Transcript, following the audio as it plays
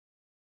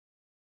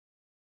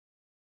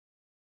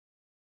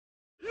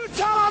You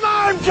tell them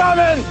I'm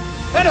coming,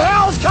 and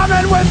hell's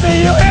coming with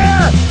me, you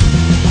hear?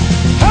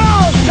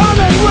 Hell's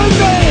coming with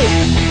me!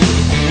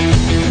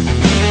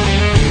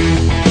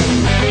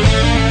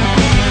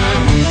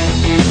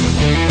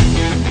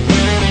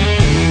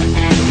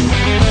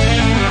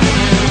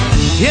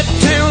 Hit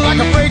town like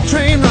a freight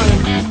train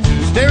running,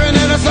 staring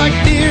at us like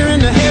deer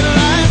in the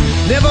headlight.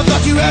 Never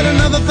thought you had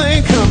another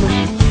thing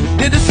coming.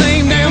 Did the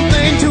same damn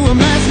thing to him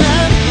last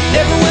night.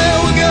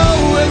 Everywhere we go,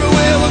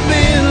 everywhere we've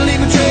been,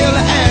 leave a trail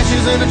of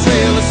ashes and a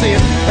trail of sin.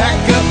 Pack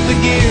up the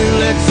gear,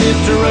 let's hit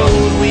the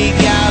road. We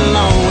got a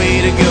long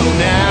way to go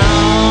now.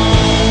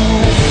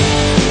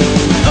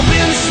 Up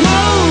in the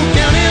smoke,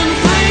 down in the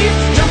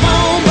flames, jump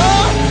on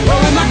board,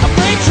 rolling like a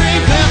freight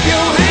train. Clap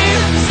your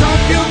hands, stomp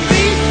your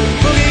feet,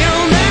 boogie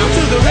on down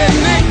to the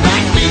redneck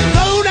backbeat.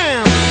 Slow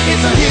down,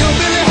 it's a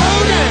hillbilly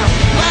hoedown.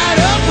 Light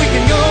up, we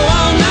can go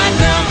all night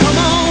now. Come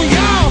on,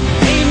 y'all,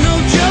 ain't no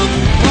joke.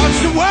 Watch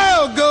the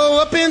world go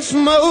up in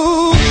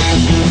smoke.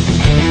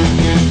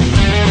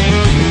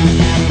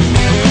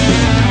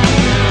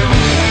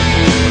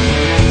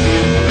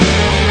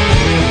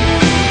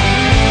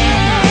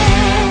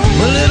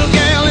 A little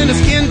gal in the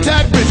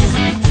skin-tight britches,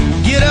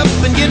 get up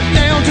and get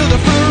down to the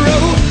front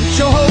row.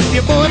 Sure hope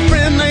your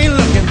boyfriend ain't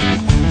looking.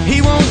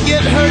 He won't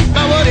get hurt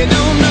by what he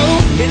don't know.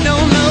 He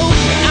don't know,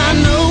 I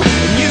know,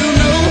 and you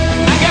know.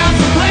 I got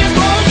some plans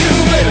for you,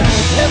 baby.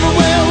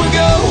 Everywhere we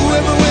go,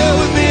 everywhere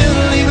we've been,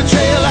 leave a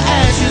trail of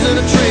ashes and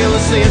a trail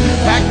of sin.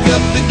 Pack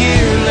up the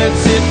gear,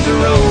 let's hit the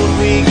road.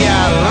 We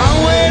got a long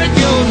way to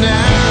go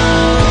now.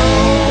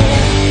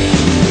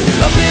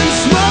 Up in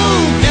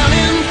smoke, down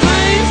in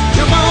flames,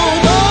 jump on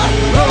board,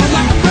 rolling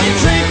like a freight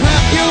train.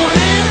 Clap your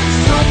hands,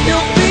 stomp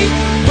your feet,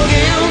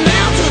 boogie on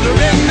down to the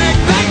redneck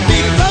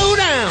backbeat. Slow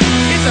down,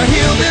 it's a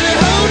hillbilly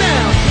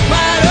hoedown.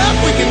 Light up,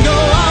 we can go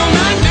all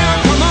night now.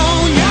 Come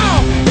on,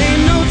 y'all,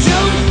 ain't no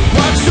joke.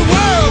 Watch the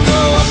world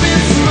go up in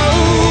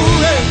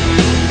smoke. Hey.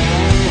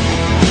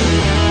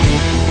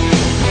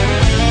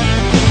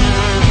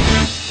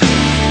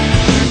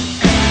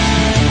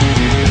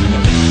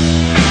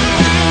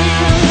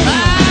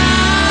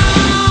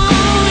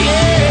 Oh,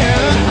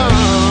 yeah.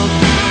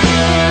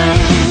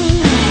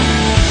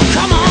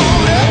 Come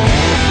on,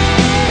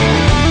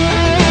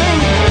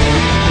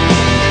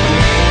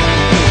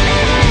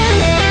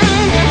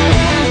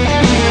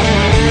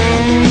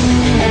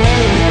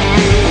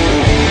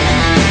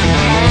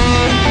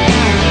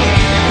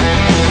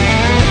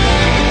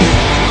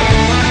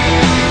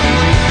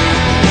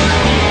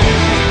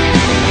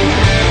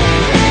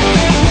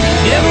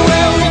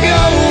 everywhere we go,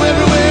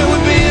 everywhere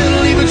we've been,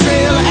 leave a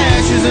trail of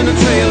ashes and a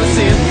trail of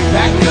sin.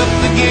 Pack up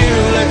the gear,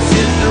 let's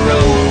hit the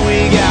road. We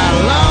got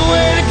a long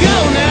way to go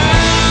now.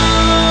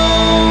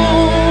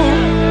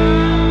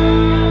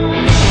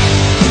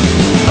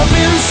 Up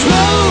in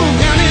smoke,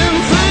 down in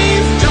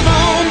flames, jump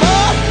on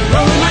board,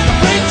 rolling like a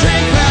freight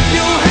train. Clap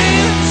your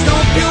hands,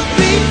 stomp your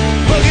feet,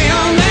 boogie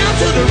on down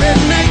to the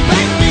redneck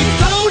backbeat.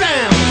 Slow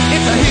down,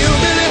 it's a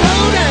hillbilly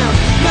hoedown.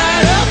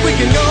 Light up, we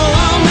can go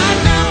all night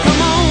now. Come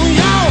on,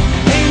 y'all,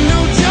 ain't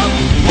no joke.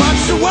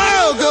 Watch the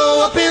world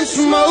go up in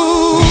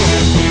smoke.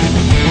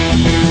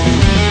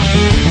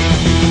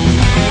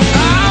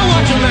 I'll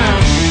watch 'em now.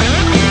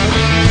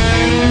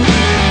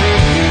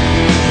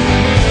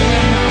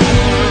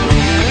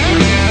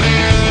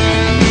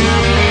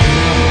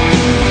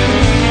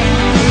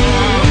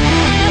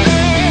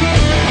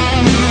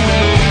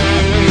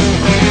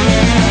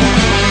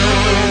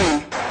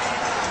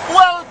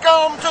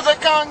 Welcome to the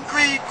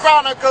Concrete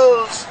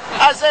Chronicles.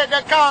 I said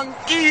the Conch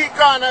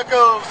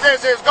Chronicles.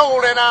 This is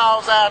Golden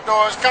Owls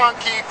Outdoors,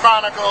 Conch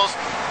Chronicles.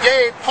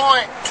 Gate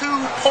point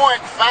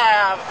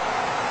 2.5.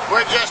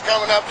 We're just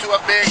coming up to a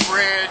big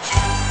bridge.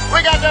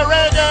 We got the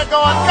reggae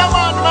going. Come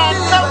on, man,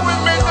 come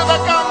with me to the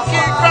Conch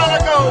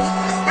Chronicles.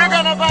 We're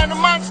gonna find a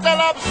monster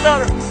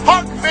lobster,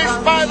 hogfish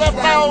by the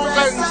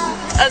thousands,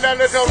 and a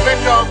little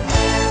bit of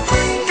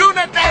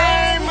tuna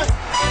time.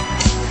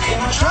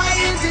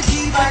 Trying to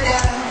keep I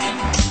down.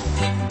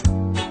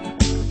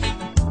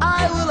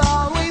 I will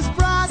always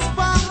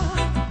prosper.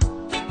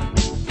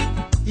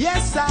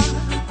 Yes, sir.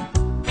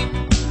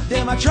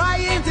 Them are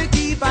trying to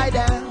keep I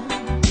down.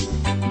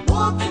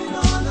 Walk